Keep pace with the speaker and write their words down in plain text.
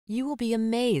You will be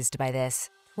amazed by this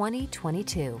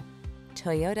 2022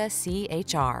 Toyota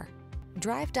CHR.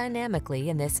 Drive dynamically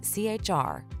in this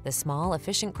CHR, the small,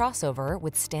 efficient crossover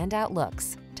with standout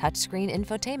looks, touchscreen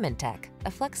infotainment tech,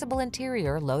 a flexible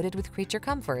interior loaded with creature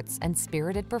comforts, and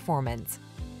spirited performance.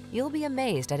 You'll be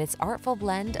amazed at its artful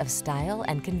blend of style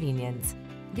and convenience.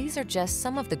 These are just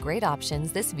some of the great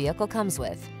options this vehicle comes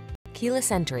with: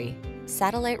 keyless entry,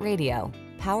 satellite radio,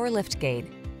 power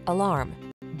liftgate, alarm,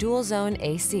 dual zone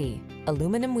AC,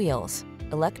 aluminum wheels,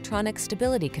 electronic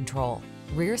stability control,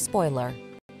 rear spoiler,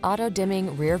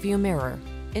 auto-dimming rear-view mirror,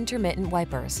 intermittent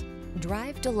wipers.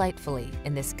 Drive delightfully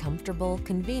in this comfortable,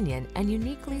 convenient, and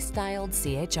uniquely styled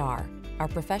CHR. Our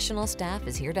professional staff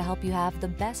is here to help you have the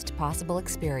best possible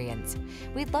experience.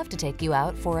 We'd love to take you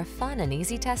out for a fun and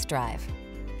easy test drive.